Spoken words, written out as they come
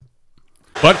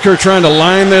Butker trying to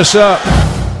line this up.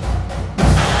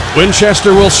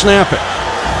 Winchester will snap it.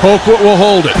 Colquitt will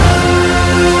hold it.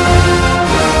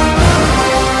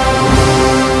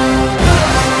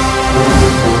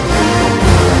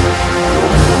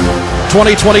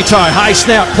 20-20 tie. High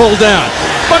snap, pulled down.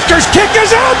 Butker's kick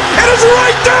is out. It is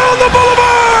right down the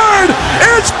boulevard.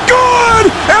 It's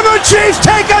good. And the Chiefs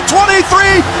take a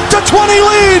 23-20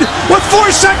 lead with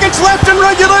 4 seconds left in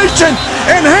regulation.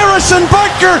 And Harrison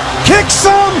Butker kicks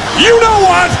some, you know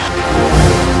what?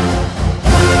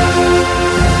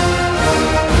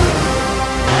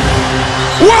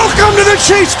 Welcome to the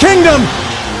Chiefs Kingdom.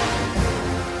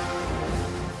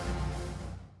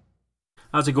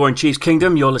 How's it going, Chiefs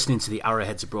Kingdom? You're listening to the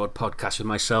Arrowheads Abroad podcast with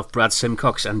myself, Brad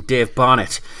Simcox, and Dave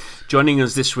Barnett. Joining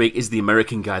us this week is the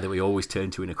American guy that we always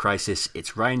turn to in a crisis.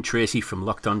 It's Ryan Tracy from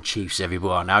Locked On Chiefs,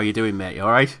 everyone. How you doing, mate? You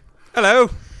all right? Hello.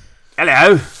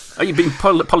 Hello. Are you been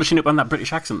polishing up on that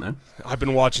British accent, then? I've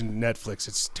been watching Netflix.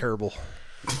 It's terrible.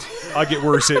 I get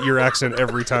worse at your accent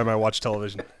every time I watch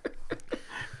television.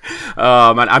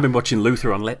 Oh man, I've been watching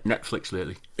Luther on Netflix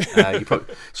lately.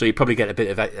 You probably get a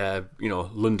bit of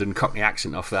London Cockney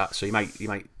accent off that. So you might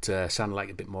sound like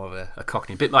a bit more of a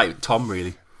Cockney, a bit like Tom,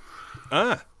 really.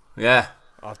 Yeah.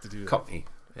 I'll have to do that. Cockney.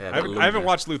 Yeah, I haven't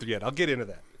watched Luther yet. I'll get into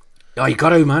that. Oh, you got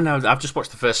to, man. I've just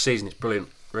watched the first season. It's brilliant,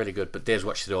 really good. But Dave's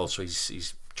watched it all, so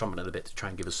he's chomping at the bit to try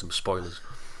and give us some spoilers.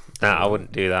 Nah, I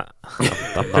wouldn't do that.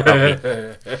 I'm not me.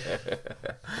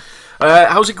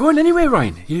 How's it going anyway,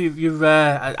 Ryan?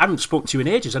 I haven't spoken to you in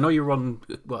ages. I know you were on,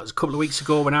 it was a couple of weeks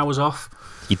ago when I was off.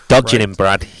 You're dodging him,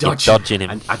 Brad. You're dodging him.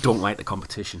 And I don't like the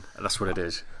competition. That's what it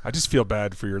is. I just feel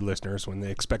bad for your listeners when they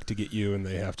expect to get you and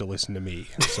they have to listen to me.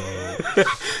 So,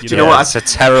 you know what? It's a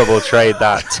terrible trade,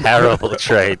 that. Terrible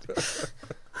trade.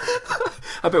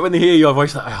 I bet when they hear your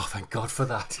voice, like, oh, thank God for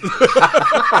that.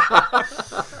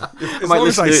 As long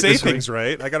as I say things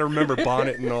right, I got to remember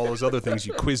Bonnet and all those other things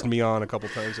you quizzed me on a couple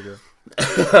times ago.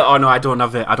 Oh no, I don't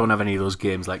have any of those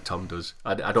games like Tom does.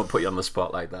 I don't put you on the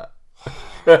spot like that.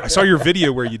 I saw your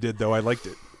video where you did though. I liked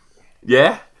it.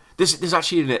 Yeah, there's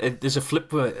actually a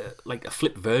flip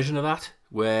version of that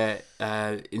where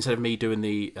instead of me doing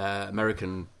the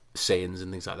American sayings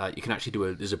and things like that, you can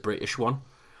actually there's a British one.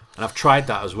 And I've tried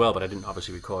that as well, but I didn't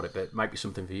obviously record it. But it might be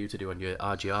something for you to do on your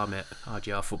RGR, mate.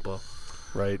 RGR football.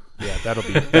 Right. Yeah,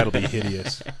 that'll be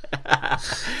hideous.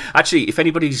 Actually, if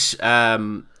anybody's if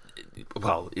you're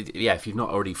not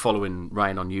already following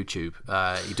Ryan on YouTube,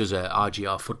 he does a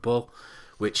RGR football,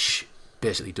 which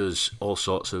basically does all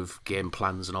sorts of game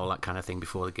plans and all that kind of thing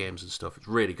before the games and stuff. It's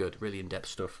really good, really in-depth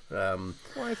stuff.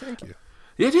 Why, thank you.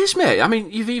 It is, mate. I mean,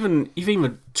 you've even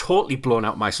totally blown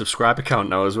out my subscriber count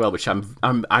now as well, which I'm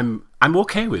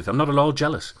okay with. I'm not at all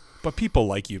jealous. But people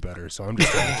like you better, so I'm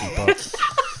just trying to keep up.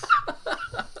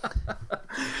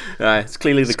 It's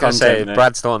clearly the content.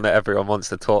 Brad's the one that everyone wants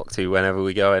to talk to whenever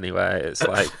we go anywhere. It's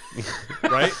like,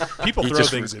 right? People throw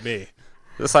things at me.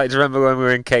 It's like, do you remember when we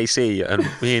were in KC and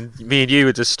me and you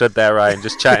were just stood there, Ryan,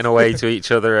 just chatting away to each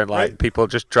other, and like people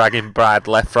just dragging Brad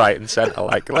left, right, and centre,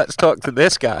 like, let's talk to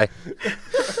this guy.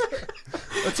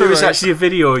 There was actually a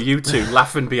video of you two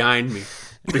laughing behind me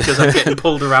because I'm getting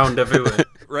pulled around everywhere.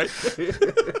 Right.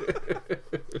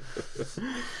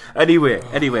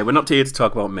 Anyway, we're not here to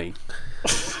talk about me.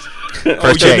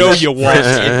 Oh, you know you want.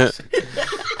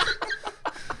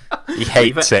 He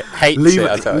hates it.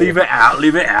 Leave it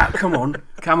out. Come on,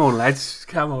 lads.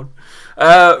 Come on.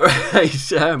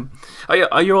 Right.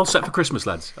 Are you all set for Christmas,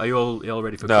 lads? Are you all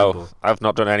ready for football? No, I've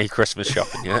not done any Christmas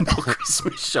shopping yet. No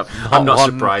Christmas shopping. I'm not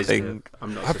surprised.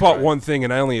 I bought one thing,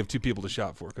 and I only have 2 people to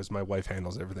shop for because my wife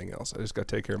handles everything else. I just got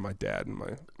to take care of my dad and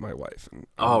my wife. And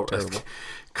terrible.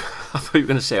 I thought you were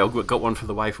going to say, I got one for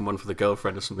the wife and one for the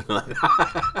girlfriend or something like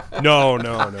that. No.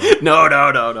 No.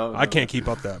 I can't keep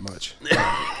up that much.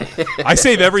 I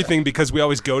save everything because we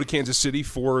always go to Kansas City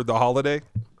for the holiday.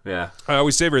 Yeah. I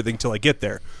always save everything till I get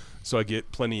there, so I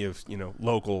get plenty of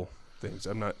local things.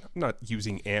 I'm not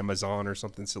using Amazon or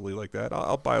something silly like that.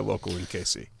 I'll buy a local in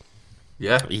KC.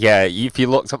 Yeah. Yeah. If you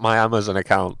looked at my Amazon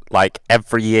account, like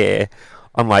every year,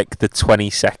 on like the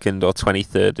 22nd or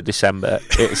 23rd of December,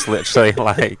 it's literally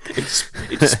like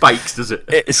it spikes, does it?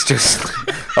 It's just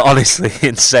honestly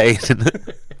insane.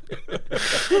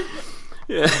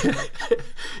 Yeah.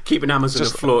 Keeping Amazon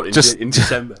afloat in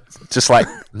December. Just like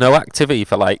no activity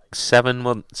for like 7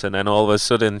 months, and then all of a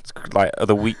sudden, like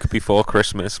the week before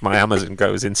Christmas, my Amazon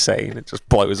goes insane. It just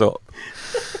blows up.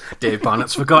 Dave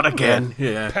Barnett's forgot again.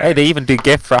 Yeah. Hey, they even do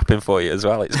gift wrapping for you as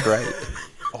well. It's great.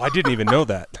 Oh, I didn't even know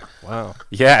that. Wow.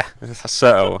 Yeah.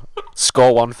 So,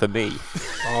 score one for me.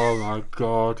 Oh my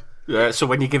God. So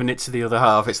when you're giving it to the other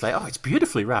half, it's like, oh, it's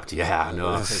beautifully wrapped. Yeah, I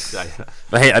know.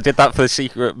 Mate, I did that for the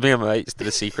secret. Me and my mates did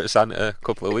a Secret Santa a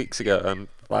couple of weeks ago, and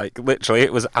like literally,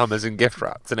 it was Amazon gift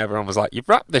wrapped, and everyone was like, "You've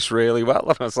wrapped this really well,"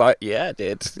 and I was like, "Yeah, I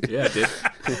did." Yeah,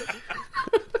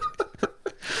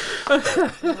 I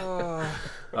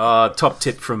did. Top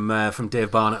tip from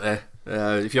Dave Barnett there.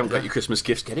 If you haven't got your Christmas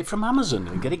gifts, get it from Amazon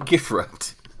and get it gift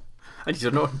wrapped. And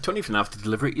you don't even have to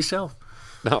deliver it yourself.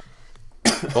 No,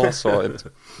 all sorted.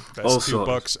 Best All $2.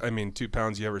 sorted.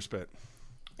 £2 you ever spent.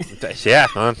 Yeah,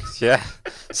 man. Yeah,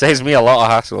 saves me a lot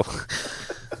of hassle.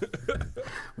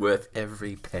 Worth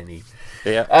every penny.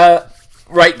 Yeah.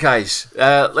 Right, guys.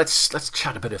 Let's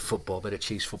chat a bit of football, a bit of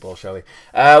Chiefs football, shall we?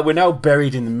 We're now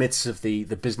buried in the midst of the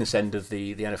business end of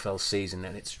the NFL season,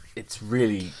 and it's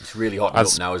really hot up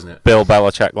now, isn't it? Bill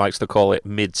Belichick likes to call it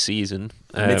mid-season.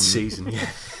 Mid-season, yeah.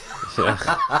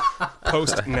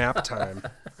 Post nap time.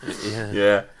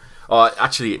 Yeah. Oh,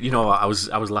 actually, I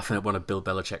was laughing at one of Bill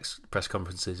Belichick's press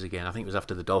conferences again. I think it was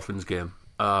after the Dolphins game.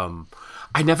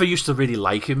 I never used to really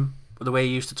like him, the way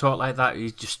he used to talk like that.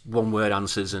 He's just one-word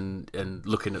answers and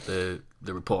looking at the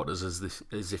reporters as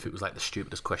if it was like the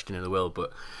stupidest question in the world.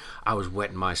 But I was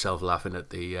wetting myself laughing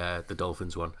at the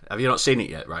Dolphins one. Have you not seen it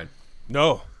yet, Ryan?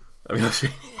 No. I mean,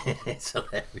 it's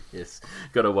hilarious.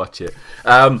 Got to watch it.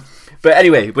 But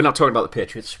anyway, we're not talking about the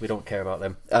Patriots. We don't care about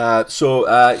them.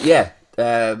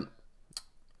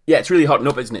 It's really hotting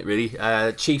up, isn't it,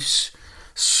 really? Chiefs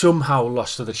somehow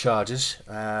lost to the Chargers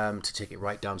to take it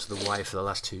right down to the wire for the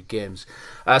last two games.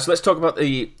 So let's talk about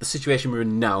the situation we're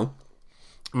in now.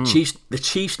 The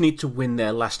Chiefs need to win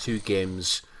their last two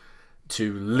games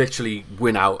to literally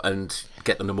win out and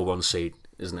get the number one seed,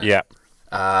 isn't it? Yeah.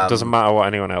 Doesn't matter what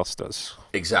anyone else does.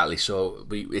 Exactly. So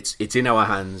it's in our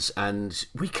hands, and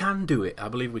we can do it. I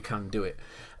believe we can do it.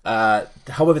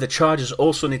 However, the Chargers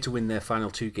also need to win their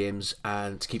final two games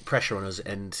and to keep pressure on us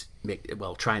and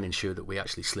try and ensure that we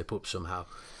actually slip up somehow.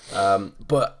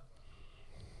 But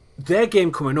their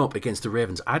game coming up against the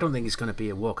Ravens, I don't think it's going to be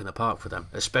a walk in the park for them,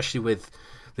 especially with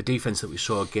the defense that we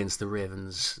saw against the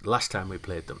Ravens last time we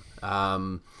played them.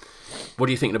 What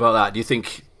are you thinking about that? Do you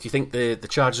think the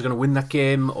Chargers are going to win that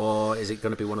game, or is it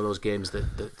going to be one of those games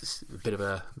that's a bit of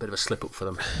a slip up for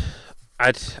them?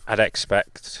 I'd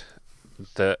expect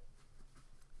that.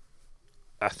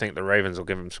 I think the Ravens will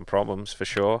give them some problems for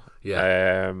sure.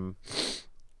 Yeah.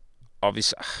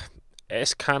 Obviously,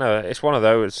 it's one of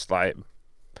those like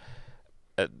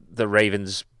the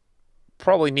Ravens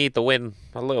probably need the win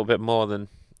a little bit more than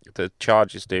the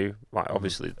Chargers do. Like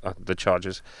obviously the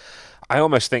Chargers. I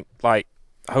almost think like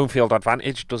home field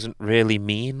advantage doesn't really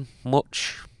mean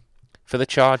much for the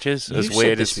Chargers. You've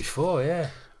said this before, yeah.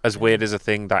 As weird as a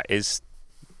thing that is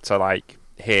to like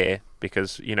hear,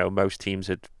 because most teams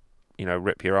would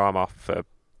rip your arm off for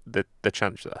the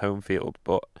chance at home field.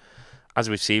 But as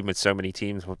we've seen with so many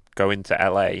teams go into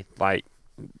LA, like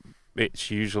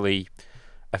it's usually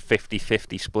a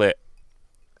 50-50 split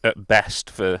at best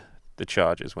for the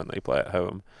Chargers when they play at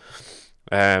home.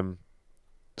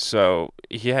 So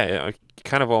yeah, I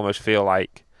kind of almost feel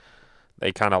like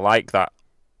they kind of like that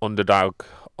underdog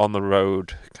on the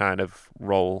road kind of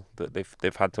role that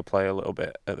they've had to play a little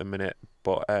bit at the minute.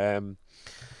 But I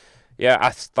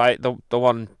like the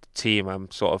one team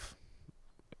I'm sort of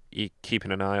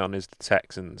keeping an eye on is the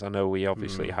Texans. I know we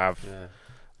obviously have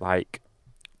like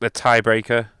the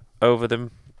tiebreaker over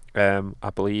them. I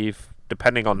believe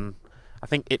I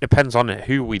think it depends on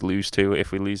who we lose to.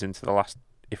 If we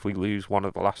lose one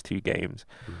of the last two games,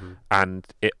 and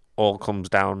it all comes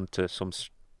down to some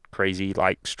crazy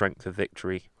like strength of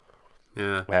victory,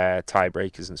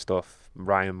 tiebreakers and stuff.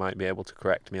 Ryan might be able to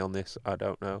correct me on this. I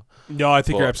don't know. No, I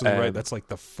think you're absolutely right. That's like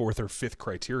the fourth or fifth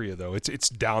criteria, though. It's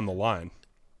down the line.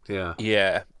 Yeah.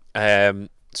 Yeah.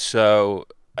 So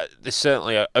there's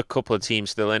certainly a couple of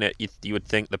teams still in it. You would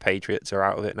think the Patriots are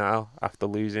out of it now after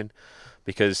losing,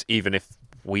 because even if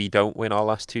we don't win our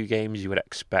last two games, you would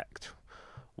expect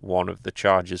one of the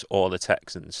Chargers or the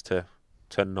Texans to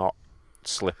not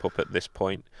slip up at this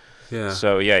point. Yeah.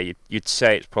 So yeah, you'd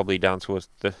say it's probably down to us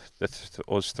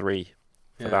us three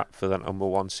for that number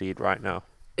one seed right now.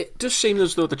 It does seem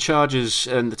as though the Chargers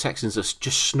and the Texans have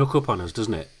just snuck up on us,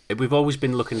 doesn't it? We've always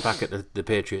been looking back at the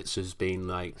Patriots as being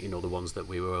like, the ones that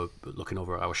we were looking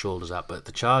over our shoulders at. But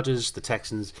the Chargers, the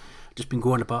Texans, just been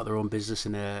going about their own business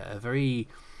in a very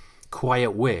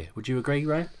quiet way. Would you agree,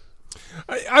 Ryan?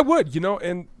 I would,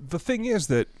 and the thing is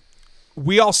that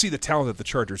we all see the talent that the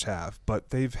Chargers have,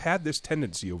 but they've had this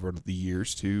tendency over the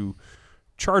years to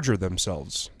charger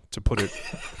themselves to put it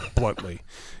bluntly.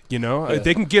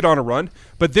 They can get on a run,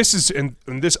 but this is and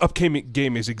this upcoming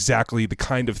game is exactly the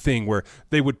kind of thing where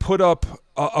they would put up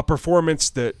a performance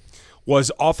that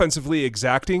was offensively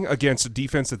exacting against a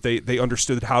defense that they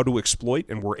understood how to exploit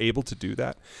and were able to do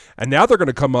that. And now they're going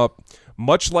to come up,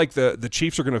 much like the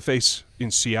Chiefs are going to face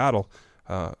in Seattle,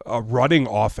 a running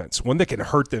offense, one that can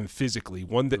hurt them physically,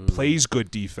 one that plays good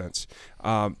defense.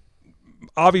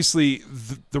 Obviously,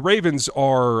 the Ravens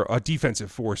are a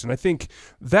defensive force, and I think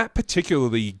that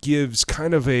particularly gives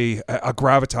kind of a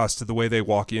gravitas to the way they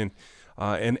walk in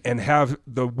and have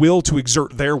the will to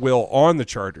exert their will on the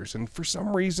Chargers. And for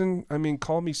some reason, I mean,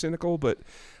 call me cynical, but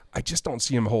I just don't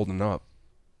see them holding up.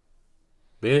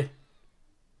 Yeah.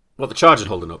 Well, the Chargers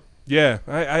holding up. Yeah,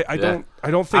 I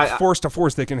don't think force to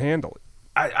force they can handle it.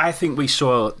 I think we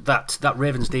saw that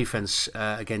Ravens defense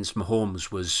against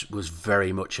Mahomes was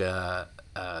very much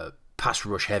pass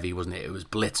rush heavy, wasn't it? It was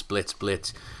blitz,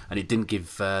 and it didn't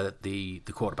give the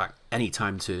quarterback any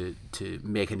time to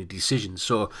make any decisions.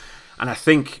 So, and I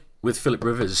think with Philip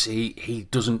Rivers, he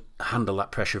doesn't handle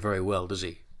that pressure very well, does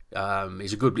he?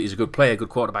 He's a good player, good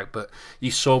quarterback, but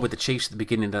you saw with the Chiefs at the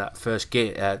beginning of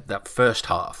that first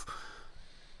half.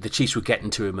 The Chiefs were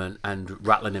getting to him and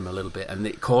rattling him a little bit, and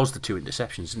it caused the 2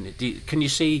 interceptions, didn't it? Can you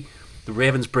see the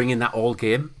Ravens bringing that all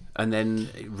game and then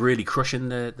really crushing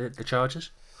the Chargers?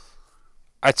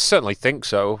 I'd certainly think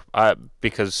so,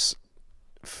 because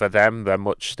for them, they're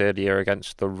much steadier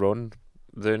against the run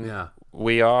than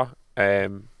we are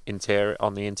on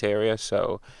the interior,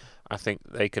 so I think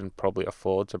they can probably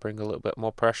afford to bring a little bit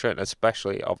more pressure, and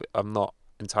especially, I'm not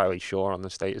entirely sure on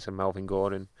the status of Melvin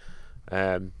Gordon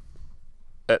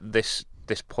at this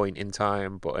point in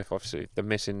time, but if they're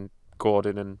missing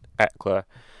Gordon and Eckler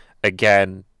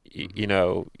again,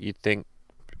 you'd think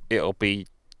it'll be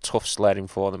tough sledding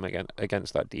for them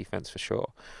against that defense for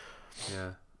sure.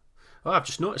 Yeah. Well, I've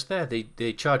just noticed there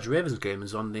the Chargers Ravens game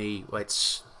is on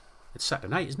it's Saturday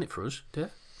night, isn't it, for us, Dave?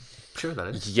 I'm sure that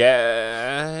is.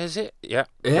 Yeah, is it? Yeah.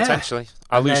 Potentially.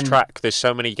 I lose track. There's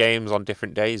so many games on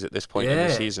different days at this point in the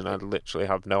season. I literally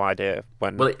have no idea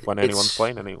when anyone's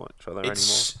playing each other anymore.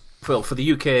 Well, for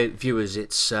the UK viewers,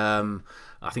 it's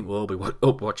I think we'll all be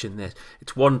up watching this.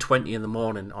 It's 1:20 in the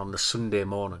morning on the Sunday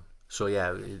morning. So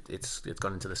yeah, it's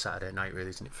gone into the Saturday night, really,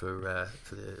 isn't it, for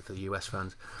the US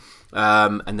fans?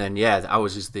 And then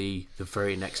ours is the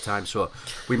very next time. So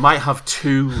we might have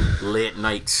 2 late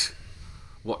nights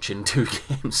watching 2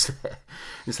 games there.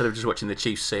 Instead of just watching the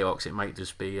Chiefs Seahawks, it might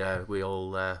just be we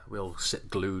all sit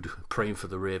glued praying for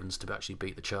the Ravens to actually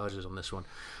beat the Chargers on this one.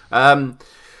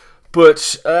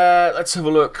 But let's have a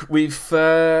look. We've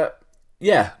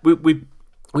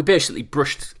we basically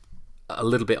brushed a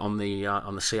little bit on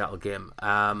the Seattle game.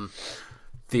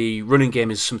 The running game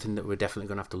is something that we're definitely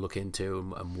going to have to look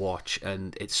into and watch,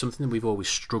 and it's something that we've always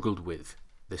struggled with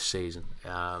this season.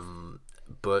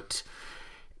 But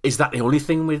is that the only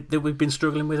thing that we've been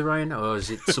struggling with, Ryan, or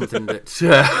is it something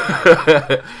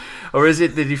that, or is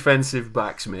it the defensive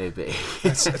backs? Maybe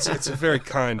it's a very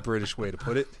kind British way to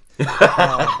put it.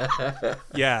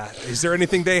 Is there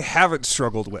anything they haven't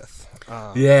struggled with?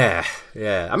 I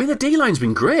mean, the D-line's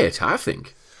been great, I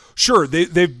think. Sure,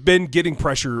 they've been getting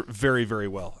pressure very, very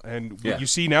well. And you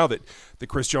see now that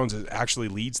Chris Jones actually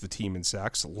leads the team in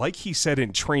sacks. Like he said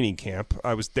in training camp,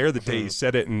 I was there the day he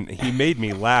said it, and he made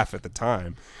me laugh at the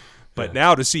time. But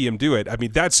now to see him do it, I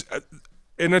mean, that's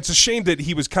and it's a shame that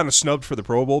he was kind of snubbed for the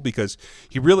Pro Bowl because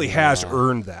he really has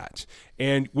earned that.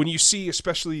 And when you see,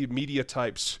 especially media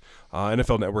types,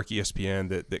 NFL Network, ESPN,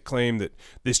 that claim that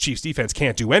this Chiefs defense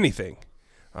can't do anything,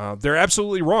 they're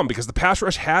absolutely wrong because the pass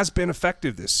rush has been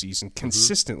effective this season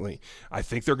consistently. I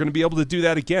think they're going to be able to do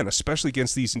that again, especially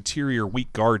against these interior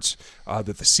weak guards that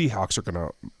the Seahawks are going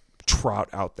to trot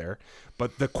out there.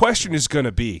 But the question is going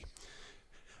to be,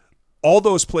 all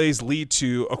those plays lead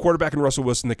to a quarterback in Russell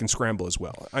Wilson that can scramble as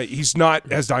well. He's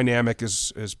not as dynamic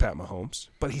as Pat Mahomes,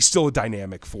 but he's still a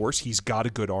dynamic force. He's got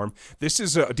a good arm. This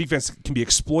is a defense that can be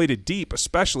exploited deep,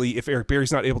 especially if Eric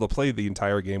Berry's not able to play the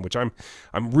entire game, which I'm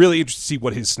really interested to see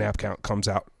what his snap count comes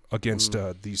out against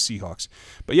these Seahawks.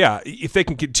 But yeah, if they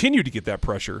can continue to get that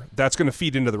pressure, that's going to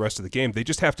feed into the rest of the game. They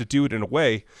just have to do it in a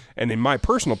way, and in my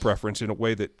personal preference, in a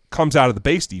way that comes out of the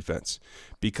base defense.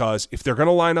 Because if they're going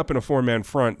to line up in a 4-man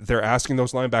front, they're asking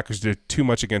those linebackers to do too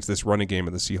much against this running game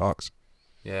of the Seahawks.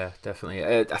 Yeah, definitely.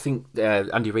 I think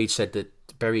Andy Reid said that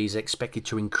Berry is expected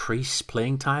to increase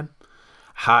playing time.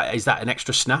 Is that an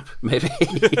extra snap? Maybe.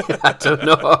 I don't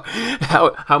know.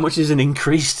 How much is an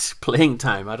increased playing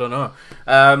time? I don't know.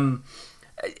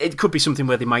 it could be something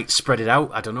where they might spread it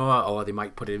out. I don't know, or they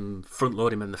might front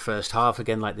load him in the first half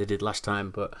again, like they did last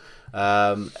time. But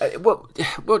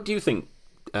what do you think,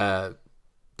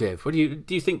 Dave? What do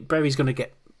you think Berry's going to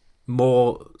get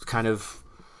more kind of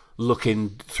looking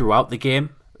throughout the game,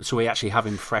 so we actually have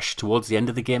him fresh towards the end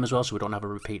of the game as well, so we don't have a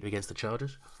repeat against the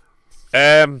Chargers?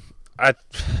 I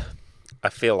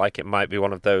feel like it might be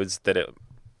one of those that it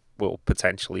will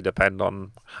potentially depend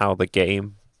on how the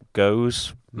game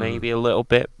goes, maybe a little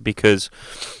bit, because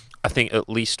I think at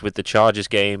least with the Chargers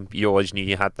game, you always knew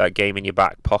you had that game in your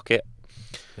back pocket.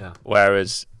 Yeah.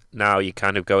 Whereas now you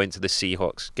kind of go into the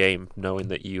Seahawks game knowing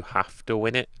that you have to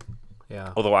win it.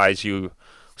 Yeah. Otherwise, you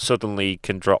suddenly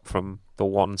can drop from the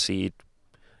 1 seed,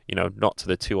 not to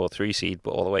the 2 or 3 seed,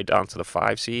 but all the way down to the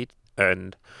 5 seed.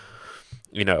 And,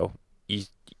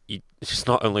 it's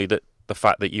not only that the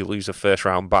fact that you lose a first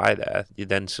round bye there, you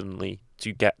then suddenly,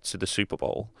 to get to the Super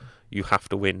Bowl, you have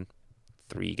to win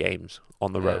 3 games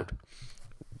on the road,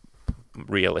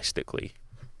 realistically,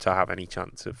 to have any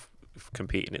chance of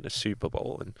competing in a Super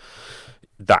Bowl. And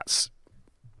that's,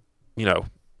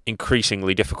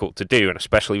 increasingly difficult to do, and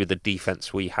especially with the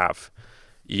defense we have,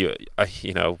 I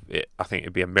think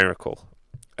it'd be a miracle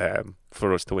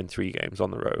for us to win 3 games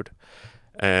on the road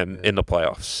in the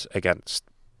playoffs against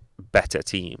better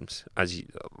teams. As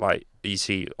you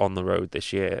see on the road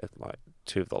this year, like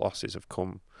 2 of the losses have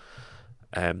come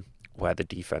where the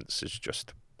defense has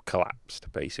just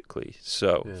collapsed, basically.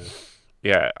 So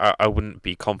I wouldn't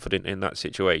be confident in that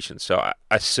situation. So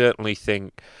I certainly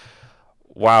think,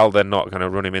 while they're not going to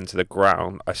run him into the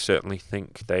ground, I certainly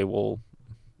think they will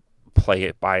play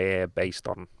it by ear based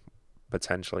on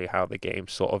potentially how the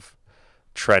game's sort of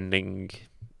trending,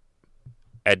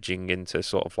 edging into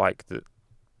sort of like the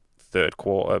third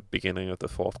quarter, beginning of the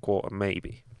fourth quarter,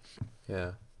 maybe.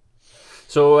 Yeah.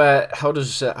 So how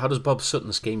does Bob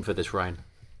Sutton scheme for this, Ryan?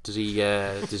 Does he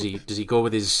go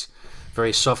with his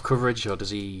very soft coverage, or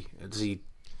does he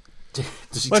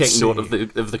take note of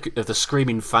the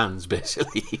screaming fans,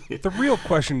 basically? The real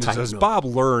question is, does Bob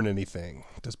learn anything?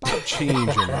 Does Bob change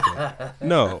anything?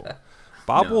 No.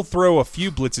 Bob will throw a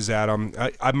few blitzes at him.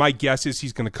 My guess is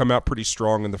he's going to come out pretty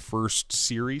strong in the first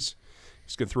series.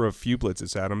 He's going to throw a few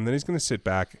blitzes at him, and then he's going to sit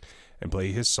back and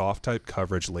play his soft-type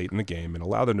coverage late in the game and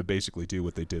allow them to basically do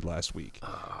what they did last week,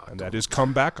 and that is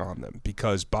come back on them.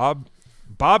 Because Bob,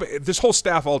 this whole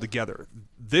staff altogether,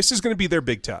 this is going to be their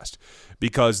big test,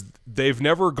 because they've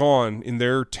never gone, in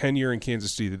their tenure in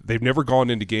Kansas City, they've never gone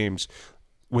into games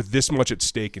with this much at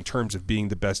stake in terms of being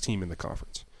the best team in the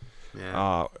conference.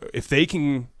 Yeah. If they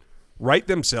can right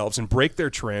themselves and break their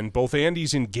trend, both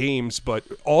Andy's in games but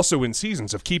also in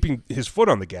seasons, of keeping his foot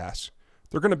on the gas,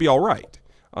 they're going to be all right.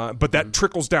 But that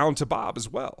trickles down to Bob as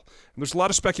well. And there's a lot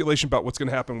of speculation about what's going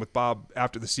to happen with Bob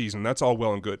after the season. That's all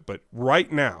well and good. But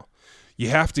right now, you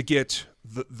have to get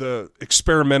the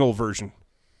experimental version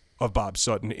of Bob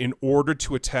Sutton in order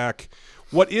to attack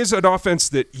what is an offense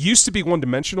that used to be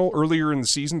one-dimensional earlier in the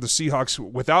season. The Seahawks,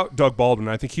 without Doug Baldwin,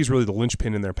 I think he's really the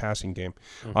linchpin in their passing game.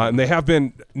 And they have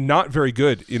been not very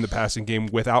good in the passing game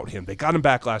without him. They got him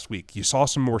back last week. You saw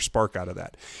some more spark out of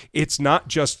that. It's not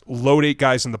just load 8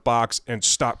 guys in the box and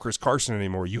stop Chris Carson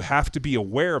anymore. You have to be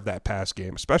aware of that pass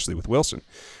game, especially with Wilson.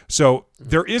 So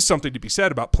there is something to be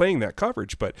said about playing that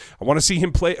coverage, but I want to see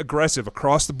him play aggressive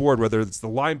across the board, whether it's the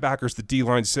linebackers, the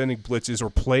D-line sending blitzes, or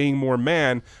playing more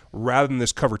man rather than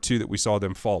this cover 2 that we saw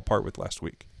them fall apart with last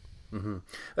week.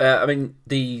 I mean,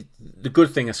 the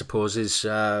good thing, I suppose, is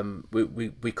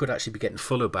we could actually be getting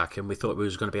Fuller back, and we thought we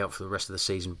was going to be out for the rest of the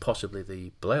season, possibly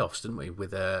the playoffs, didn't we?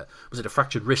 With was it a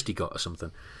fractured wrist he got or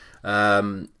something?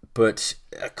 But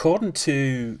according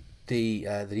to the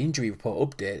injury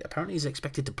report update, apparently he's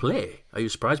expected to play. Are you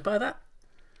surprised by that?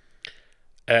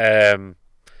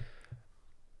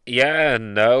 Yeah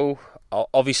and no.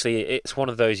 Obviously, it's one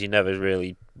of those you never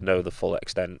really know the full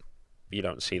extent. You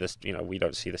don't see this, we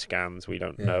don't see the scans. We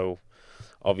don't know,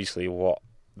 obviously, what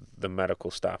the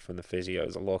medical staff and the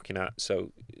physios are looking at.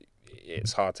 So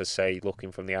it's hard to say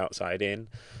looking from the outside in.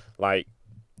 Like,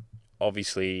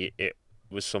 obviously, it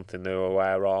was something they were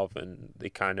aware of, and they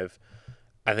kind of,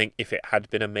 I think if it had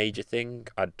been a major thing,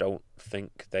 I don't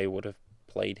think they would have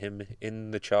played him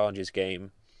in the Chargers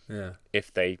game. Yeah.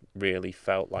 If they really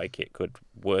felt like it could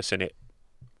worsen it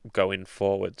going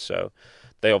forward. So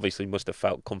they obviously must have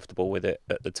felt comfortable with it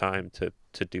at the time to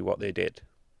do what they did.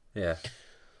 Yeah.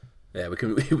 Yeah, we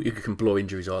can blow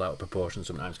injuries all out of proportion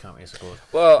sometimes, can't we, I suppose?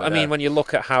 Well, but, I mean, when you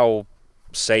look at how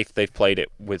safe they've played it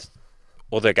with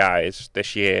other guys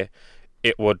this year,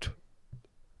 it would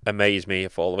amaze me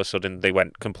if all of a sudden they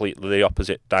went completely the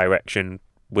opposite direction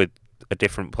with a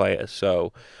different player.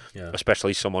 So,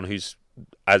 especially someone who's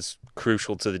as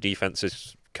crucial to the defense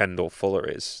as Kendall Fuller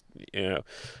is.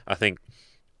 I think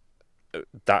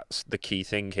that's the key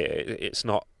thing here. It's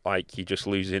not like you're just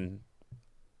losing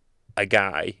a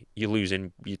guy, you're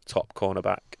losing your top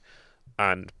cornerback,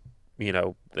 and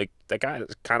the guy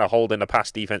that's kind of holding the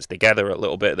pass defense together a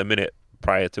little bit at the minute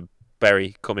prior to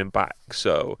Berry coming back.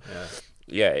 So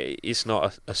it's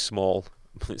not a small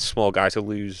guy to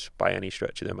lose by any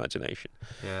stretch of the imagination.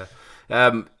 Yeah.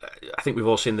 I think we've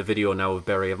all seen the video now of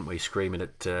Berry, haven't we, screaming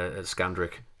at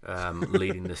Skandrick,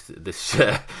 leading this.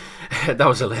 That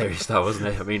was hilarious, that, wasn't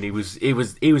it? I mean, he was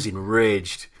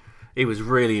enraged. He was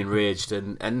really enraged,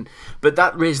 but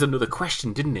that raised another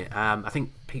question, didn't it? I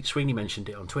think Pete Sweeney mentioned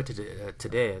it on Twitter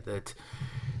today, that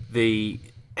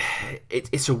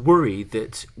it's a worry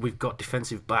that we've got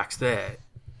defensive backs there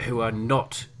who are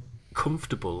not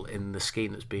comfortable in the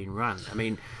scheme that's being run. I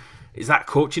mean, is that a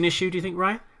coaching issue, do you think,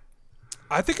 Ryan?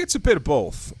 I think it's a bit of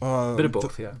both.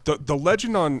 Yeah. The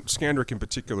legend on Skandrick in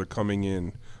particular coming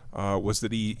in was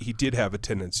that he did have a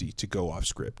tendency to go off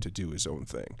script, to do his own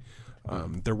thing.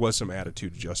 There was some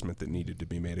attitude adjustment that needed to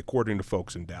be made, according to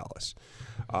folks in Dallas.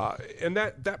 And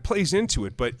that plays into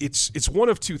it, but it's one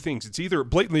of two things. It's either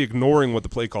blatantly ignoring what the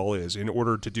play call is in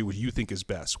order to do what you think is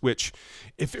best, which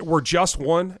if it were just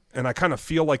one, and I kind of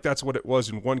feel like that's what it was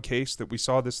in one case that we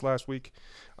saw this last week,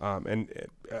 and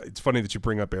it's funny that you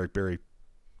bring up Eric Berry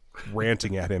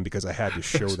ranting at him, because I had to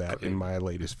show that in my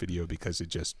latest video because it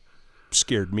just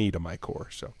scared me to my core.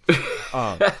 So,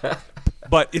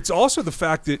 but it's also the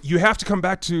fact that you have to come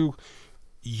back to,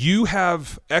 you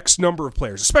have X number of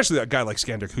players, especially a guy like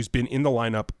Skandrick who's been in the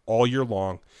lineup all year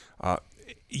long.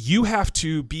 You have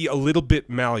to be a little bit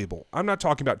malleable. I'm not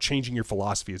talking about changing your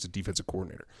philosophy as a defensive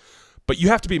coordinator, but you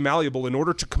have to be malleable in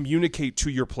order to communicate to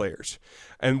your players.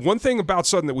 And one thing about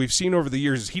Sutton that we've seen over the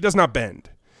years is he does not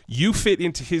bend. You fit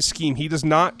into his scheme. He does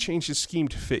not change his scheme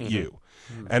to fit you.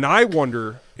 And I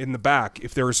wonder in the back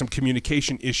if there are some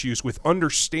communication issues with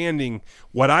understanding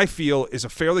what I feel is a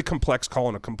fairly complex call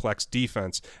and a complex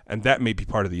defense, and that may be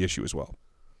part of the issue as well.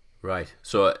 Right.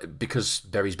 So because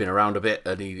Berry's been around a bit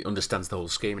and he understands the whole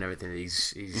scheme and everything,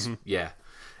 he's yeah.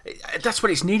 That's what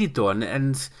it's needed though,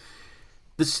 and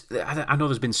this, I know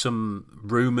there's been some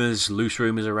loose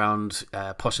rumours around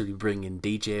possibly bringing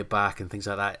DJ back and things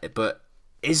like that, but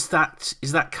is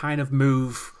that kind of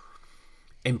move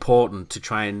important to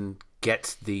try and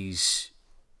get these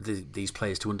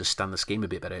players to understand the scheme a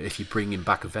bit better if you bring in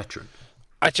back a veteran?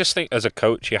 I just think as a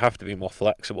coach you have to be more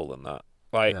flexible than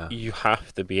that. You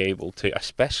have to be able to,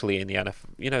 especially in the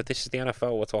NFL. This is the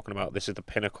NFL we're talking about. This is the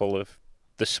pinnacle of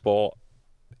the sport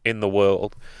in the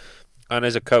world. And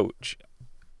as a coach,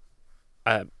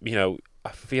 I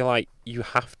feel like you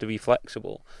have to be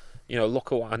flexible.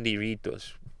 Look at what Andy Reid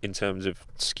does in terms of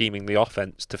scheming the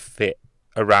offense to fit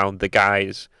around the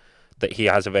guys that he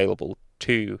has available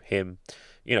to him.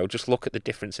 Just look at the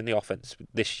difference in the offense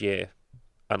this year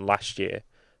and last year,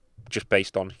 just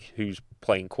based on who's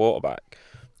playing quarterback.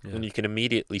 Yeah. And you can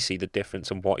immediately see the difference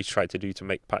in what he's tried to do to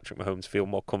make Patrick Mahomes feel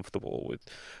more comfortable with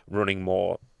running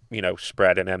more,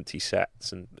 spread and empty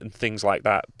sets and things like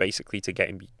that, basically to get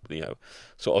him,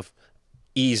 sort of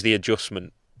ease the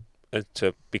adjustment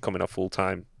to becoming a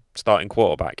full-time starting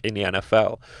quarterback in the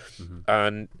NFL.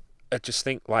 And I just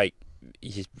think,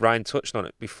 Ryan touched on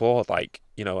it before,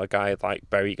 a guy like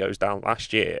Berry goes down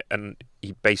last year and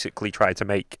he basically tried to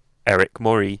make Eric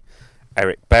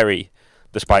Berry,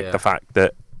 despite the fact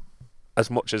that as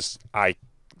much as I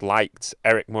liked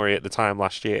Eric Murray at the time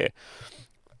last year,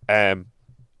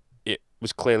 it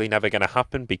was clearly never going to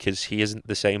happen because he isn't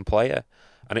the same player.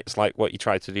 And it's like what you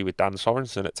tried to do with Dan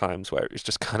Sorensen at times, where it was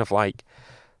just kind of like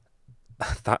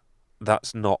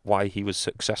that's not why he was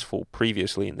successful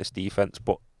previously in this defense,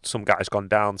 but some guy's gone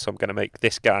down, so I'm going to make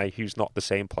this guy who's not the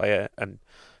same player and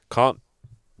can't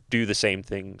do the same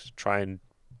things, try and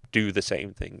do the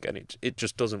same thing, and it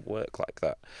just doesn't work like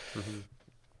that.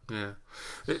 Yeah.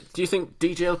 Do you think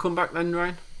DJ will come back then,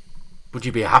 Ryan? Would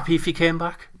you be happy if he came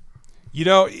back?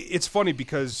 It's funny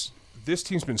because this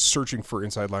team's been searching for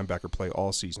inside linebacker play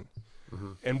all season.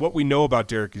 And what we know about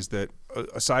Derek is that,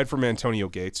 aside from Antonio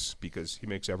Gates, because he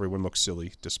makes everyone look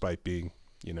silly despite being,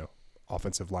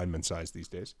 offensive lineman size these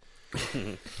days,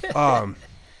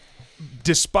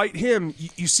 despite him,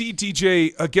 you see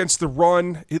DJ against the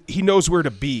run, he knows where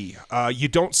to be. You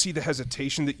don't see the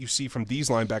hesitation that you see from these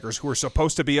linebackers who are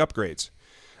supposed to be upgrades.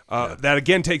 That,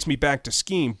 again, takes me back to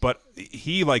scheme, but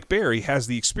he, like Berry, has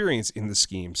the experience in the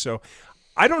scheme. So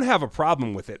I don't have a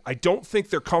problem with it. I don't think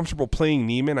they're comfortable playing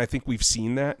Neiman. I think we've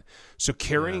seen that. So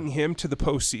carrying him to the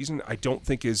postseason, I don't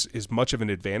think is much of an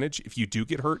advantage. If you do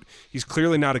get hurt, he's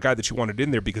clearly not a guy that you wanted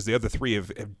in there because the other three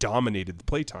have dominated the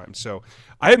playtime. So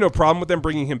I have no problem with them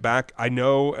bringing him back. I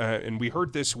know, and we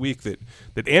heard this week that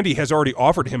Andy has already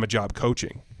offered him a job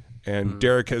coaching. And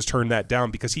Derek has turned that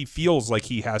down because he feels like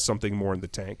he has something more in the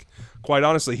tank. Quite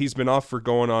honestly, he's been off for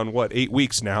going on, 8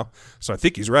 weeks now. So I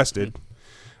think he's rested.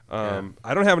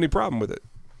 I don't have any problem with it.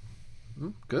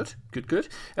 Good.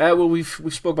 Well, we've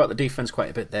spoke about the defense quite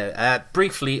a bit there.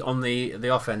 Briefly on the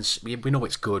offense, we know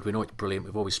it's good. We know it's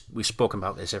brilliant. We've spoken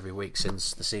about this every week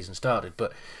since the season started.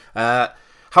 But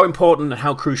how important and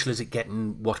how crucial is it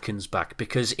getting Watkins back?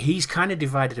 Because he's kind of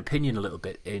divided opinion a little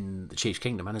bit in the Chiefs'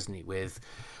 kingdom, hasn't he? With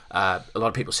a lot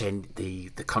of people saying the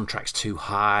contract's too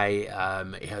high.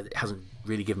 It hasn't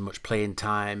really given much playing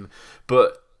time,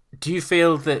 but do you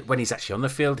feel that when he's actually on the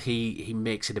field, he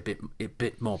makes it a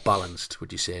bit more balanced?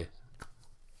 Would you say?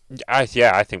 I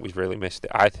think we've really missed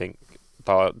it. I think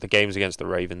the games against the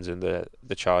Ravens and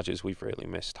the Chargers, we've really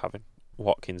missed having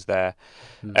Watkins there.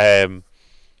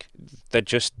 There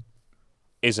just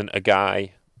isn't a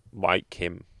guy like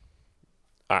him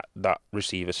at that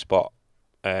receiver spot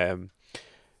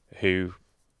who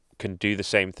can do the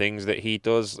same things that he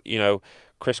does. You know,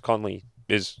 Chris Conley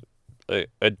is a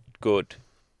good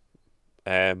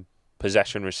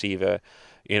possession receiver.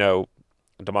 You know,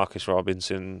 Demarcus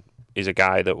Robinson is a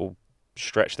guy that will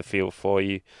stretch the field for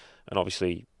you, and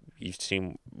obviously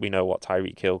we know what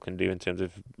Tyreek Hill can do in terms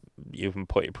of you can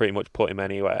pretty much put him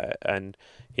anywhere and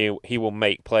he will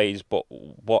make plays. But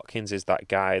Watkins is that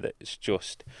guy that's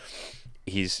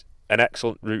he's an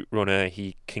excellent route runner.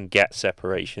 He can get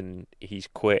separation. He's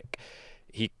quick.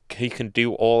 He can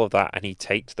do all of that, and he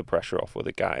takes the pressure off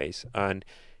other guys. And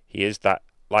he is that,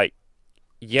 like,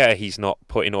 yeah, he's not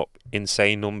putting up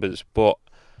insane numbers, but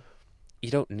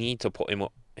you don't need to put him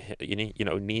up. You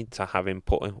need to have him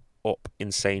putting up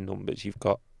insane numbers. You've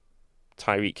got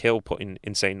Tyreek Hill putting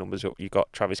insane numbers up. You've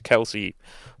got Travis Kelce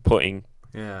putting,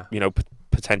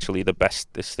 potentially the best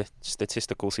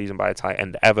statistical season by a tight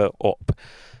end ever up.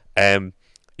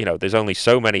 There's only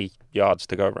so many yards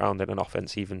to go around in an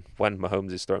offense, even when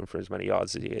Mahomes is throwing for as many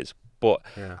yards as he is. But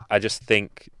I just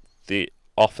think the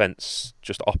offense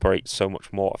just operates so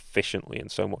much more efficiently and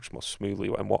so much more smoothly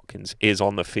when Watkins is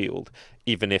on the field,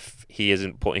 even if he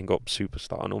isn't putting up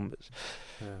superstar numbers.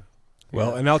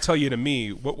 Well, and I'll tell you, to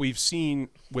me, what we've seen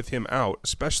with him out,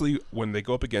 especially when they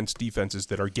go up against defenses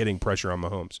that are getting pressure on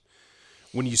Mahomes,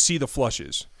 when you see the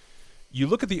flushes, you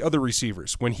look at the other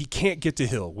receivers, when he can't get to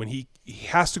Hill, when he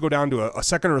has to go down to a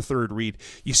second or third read,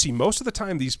 you see most of the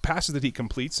time these passes that he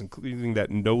completes, including that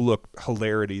no-look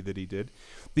hilarity that he did,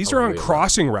 these are on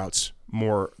crossing routes,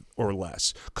 more or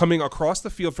less, coming across the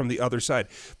field from the other side.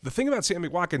 The thing about Sammy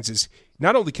Watkins is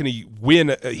not only can he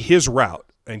win his route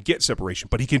and get separation,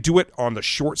 but he can do it on the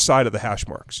short side of the hash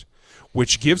marks,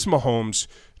 which gives Mahomes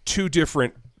two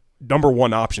different number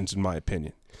one options, in my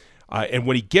opinion. And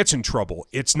when he gets in trouble,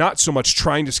 it's not so much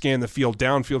trying to scan the field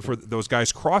downfield for those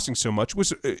guys crossing so much,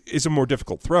 which is a more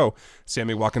difficult throw.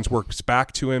 Sammy Watkins works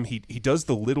back to him. He does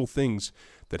the little things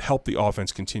that help the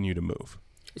offense continue to move.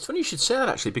 It's funny you should say that,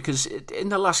 actually, because in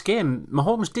the last game,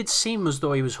 Mahomes did seem as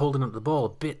though he was holding up the ball a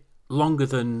bit longer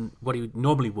than what he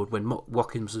normally would when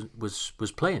Watkins was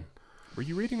playing. Were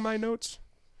you reading my notes?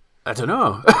 I don't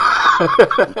know.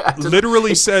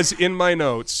 Literally says in my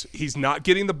notes, he's not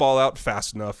getting the ball out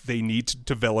fast enough. They need to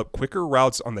develop quicker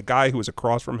routes on the guy who is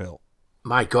across from Hill.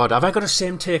 My God, have I got the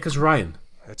same take as Ryan?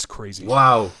 That's crazy.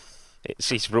 Wow.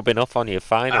 He's rubbing off on you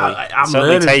finally. It's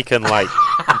only taken like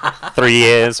 3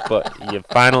 years, but you're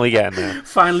finally getting there.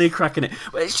 Finally cracking it.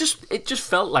 Well, it just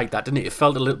felt like that, didn't it? It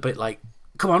felt a little bit like,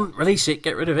 come on, release it,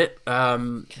 get rid of it.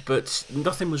 But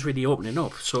nothing was really opening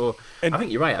up. So I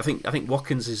think you're right. I think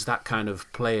Watkins is that kind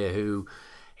of player who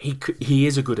he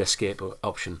is a good escape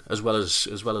option as well as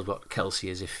what Kelce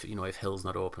is if Hill's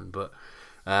not open. But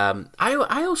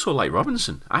I also like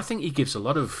Robinson. I think he gives a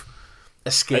lot of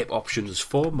escape options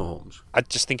for Mahomes. I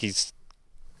just think he's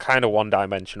kind of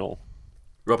one-dimensional.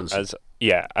 Robinson,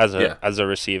 as a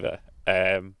receiver.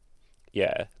 I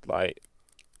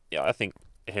think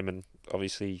him and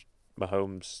obviously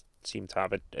Mahomes seem to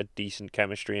have a decent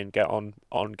chemistry and get on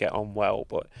well,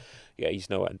 but he's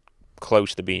nowhere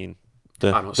close to being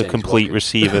the complete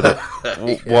receiver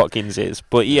that Watkins is.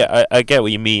 But I get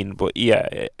what you mean. But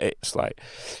it's like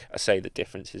I say, the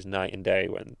difference is night and day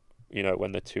when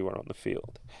the two are on the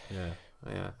field.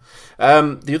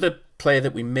 The other player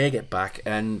that we may get back,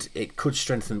 and it could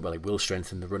strengthen, well, it will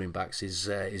strengthen the running backs, is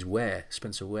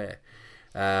Spencer Ware.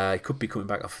 He could be coming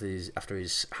back after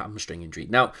his hamstring injury.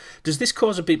 Now, does this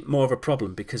cause a bit more of a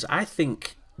problem? Because I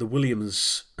think the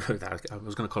Williams, I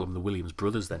was going to call them the Williams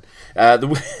brothers then,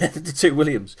 the two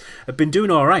Williams have been doing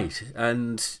all right,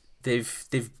 and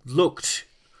they've looked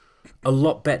a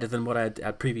lot better than what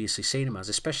I'd previously seen him as,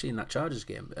 especially in that Chargers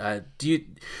game. Do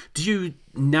you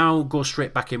now go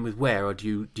straight back in with Ware, or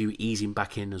do you ease him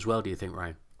back in as well? Do you think,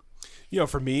 Ryan?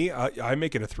 For me, I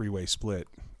make it a three-way split.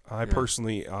 I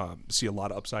personally see a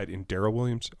lot of upside in Darrell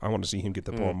Williams. I want to see him get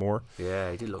the ball more.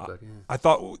 Yeah, he did look good. Yeah. I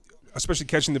thought, especially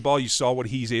catching the ball, you saw what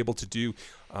he's able to do.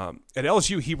 At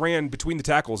LSU, he ran between the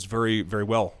tackles very, very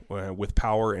well with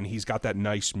power, and he's got that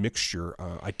nice mixture.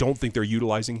 I don't think they're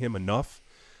utilizing him enough.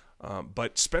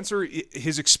 But Spencer,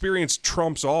 his experience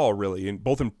trumps all, really,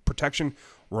 both in protection,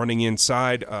 running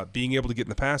inside, being able to get in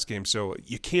the pass game. So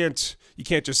you can't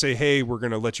just say, hey, we're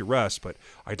going to let you rest. But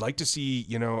I'd like to see,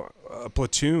 a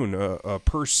platoon, a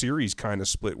per series kind of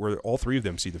split where all three of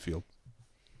them see the field.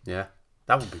 Yeah,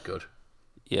 that would be good.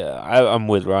 Yeah, I'm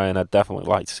with Ryan. I'd definitely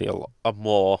like to see a lot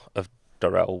more of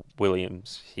Darrell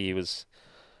Williams. He was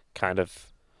kind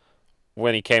of,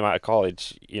 when he came out of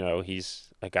college, he's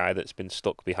a guy that's been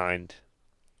stuck behind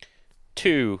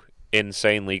two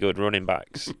insanely good running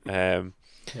backs. Yeah.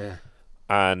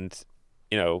 And,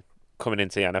 coming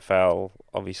into the NFL,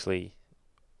 obviously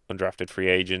undrafted free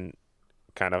agent,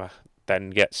 kind of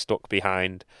then gets stuck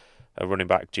behind a running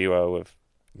back duo of,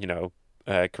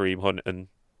 Kareem Hunt and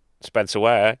Spencer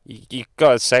Ware. You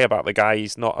got to say about the guy,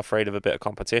 he's not afraid of a bit of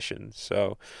competition.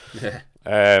 So,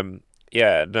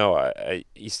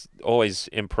 he's always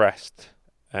impressed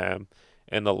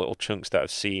in the little chunks that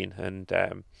I've seen. And,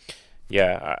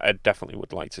 I definitely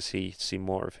would like to see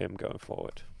more of him going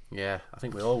forward. Yeah, I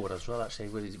think we all would as well. Actually,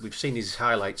 we've seen his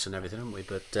highlights and everything, haven't we?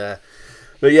 But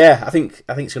yeah, I think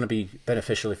it's going to be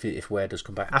beneficial if Ware does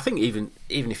come back. I think even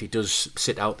if he does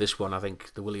sit out this one, I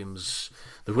think the Williams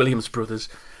brothers,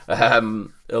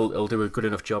 he'll do a good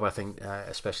enough job. I think,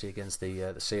 especially against the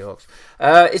Seahawks.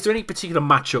 Is there any particular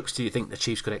matchups do you think the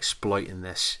Chiefs could exploit in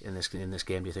this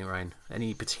game? Do you think, Ryan?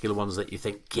 Any particular ones that you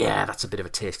think, yeah, that's a bit of a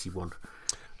tasty one?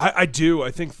 I do.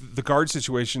 I think the guard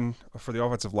situation for the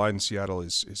offensive line in Seattle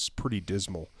is pretty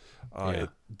dismal.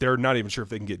 They're not even sure if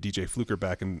they can get DJ Fluker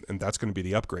back, and that's going to be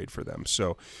the upgrade for them.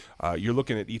 So you're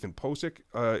looking at Ethan Posick,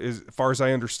 as far as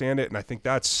I understand it, and I think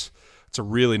it's a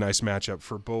really nice matchup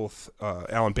for both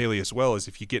Alan Bailey as well as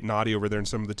if you get Noddy over there in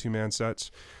some of the two-man sets.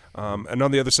 And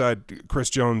on the other side, Chris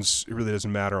Jones, it really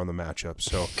doesn't matter on the matchup.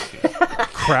 So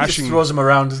crashing, just throws him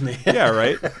around, doesn't he? Yeah,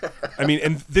 right. I mean,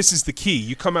 and this is the key.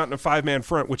 You come out in a five-man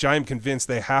front, which I am convinced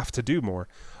they have to do more,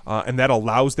 and that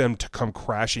allows them to come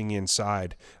crashing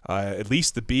inside, at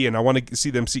least the B. And I want to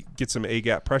see them get some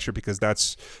A-gap pressure because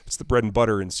it's the bread and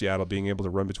butter in Seattle, being able to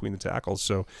run between the tackles.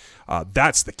 So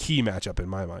that's the key matchup in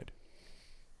my mind.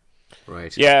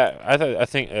 Right. Yeah, I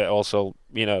think also,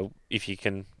 if you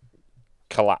can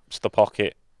collapse the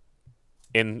pocket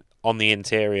on the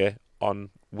interior on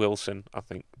Wilson, I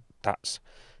think that's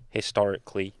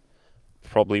historically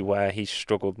probably where he's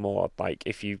struggled more. Like,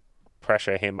 if you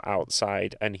pressure him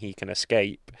outside and he can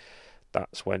escape,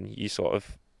 that's when you sort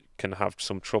of can have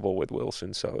some trouble with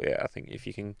Wilson. So yeah, I think if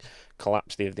you can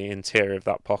collapse the interior of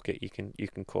that pocket, you can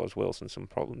cause Wilson some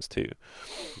problems too.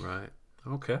 Right.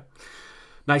 Okay.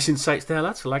 Nice insights there,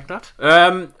 lads. I like that.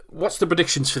 What's the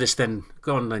predictions for this then?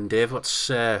 Go on then, Dave. What's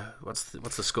the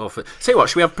score for? Say what?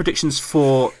 Should we have predictions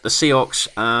for the Seahawks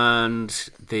and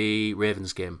the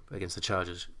Ravens game against the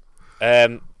Chargers?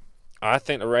 I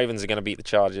think the Ravens are going to beat the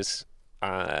Chargers.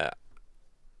 I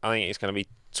think it's going to be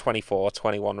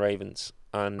 24-21 Ravens.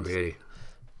 And really?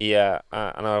 Yeah,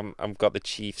 and I've got the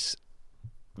Chiefs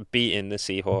beating the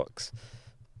Seahawks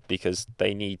because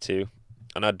they need to,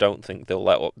 and I don't think they'll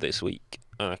let up this week.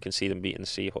 I can see them beating the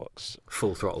Seahawks.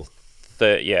 Full throttle.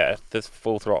 The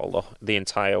full throttle the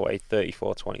entire way,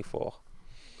 34-24.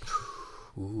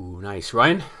 Ooh, nice.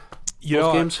 Ryan?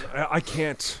 Games? I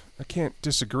can't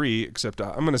disagree, except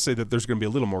I'm going to say that there's going to be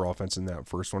a little more offense in that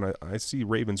first one. I see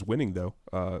Ravens winning, though,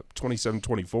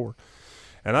 27-24.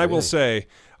 And I will say,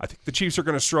 I think the Chiefs are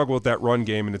going to struggle with that run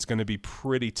game, and it's going to be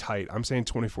pretty tight. I'm saying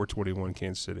 24-21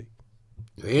 Kansas City.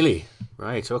 Really?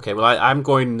 Right. Okay. Well, I'm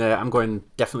going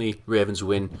definitely Ravens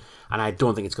win, and I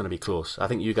don't think it's going to be close. I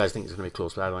think you guys think it's going to be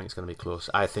close, but I don't think it's going to be close.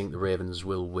 I think the Ravens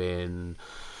will win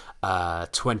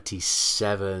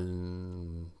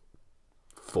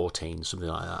 27-14, something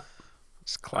like that.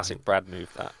 It's a classic Brad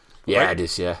move, that. Yeah, right? It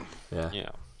is. Yeah.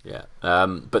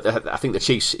 But I think the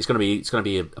Chiefs, it's going to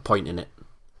be a point in it.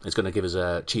 It's going to give us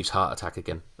a Chiefs heart attack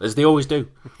again, as they always do.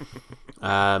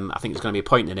 I think there's going to be a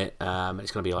point in it.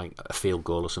 It's going to be like a field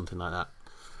goal or something like that.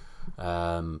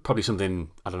 Probably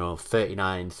something, I don't know,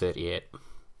 39-38.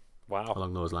 Wow.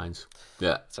 Along those lines.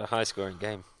 Yeah. It's a high-scoring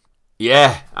game.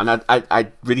 Yeah, and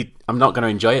I'm not going to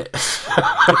enjoy it.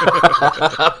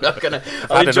 I'm not going to. I've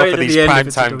had enough of these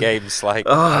primetime games. Like,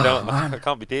 I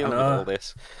can't be dealing with all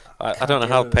this. I don't know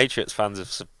how Patriots fans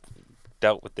have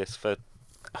dealt with this for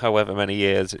however many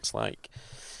years. It's like,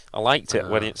 I liked it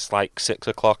when it's like 6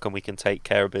 o'clock and we can take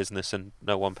care of business and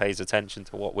no one pays attention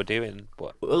to what we're doing.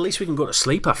 But well, at least we can go to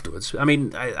sleep afterwards. I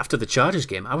mean, after the Chargers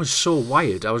game, I was so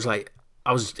wired. I was like,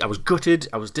 I was gutted.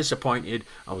 I was disappointed.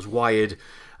 I was wired.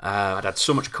 I'd had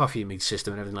so much coffee in my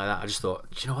system and everything like that. I just thought,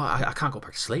 you know what? I can't go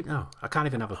back to sleep now. I can't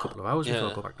even have a couple of hours before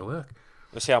I go back to work.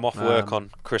 Well, see, I'm off work on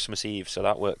Christmas Eve, so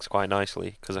that works quite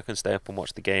nicely because I can stay up and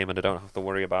watch the game and I don't have to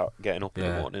worry about getting up in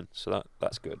the morning. So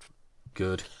that's good.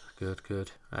 Good.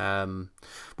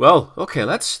 Well, okay,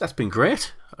 that's been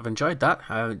great. I've enjoyed that.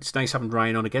 It's nice having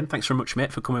Ryan on again. Thanks very much,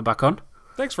 mate, for coming back on.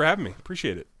 Thanks for having me.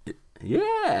 Appreciate it.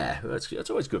 Yeah, that's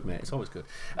always good, mate. It's always good.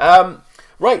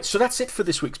 Right, so that's it for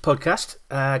this week's podcast.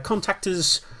 Contact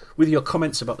us with your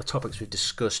comments about the topics we've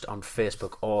discussed on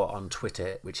Facebook or on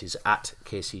Twitter, which is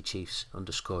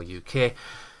 @KCChiefs_UK.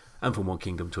 And from one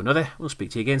kingdom to another, we'll speak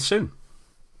to you again soon.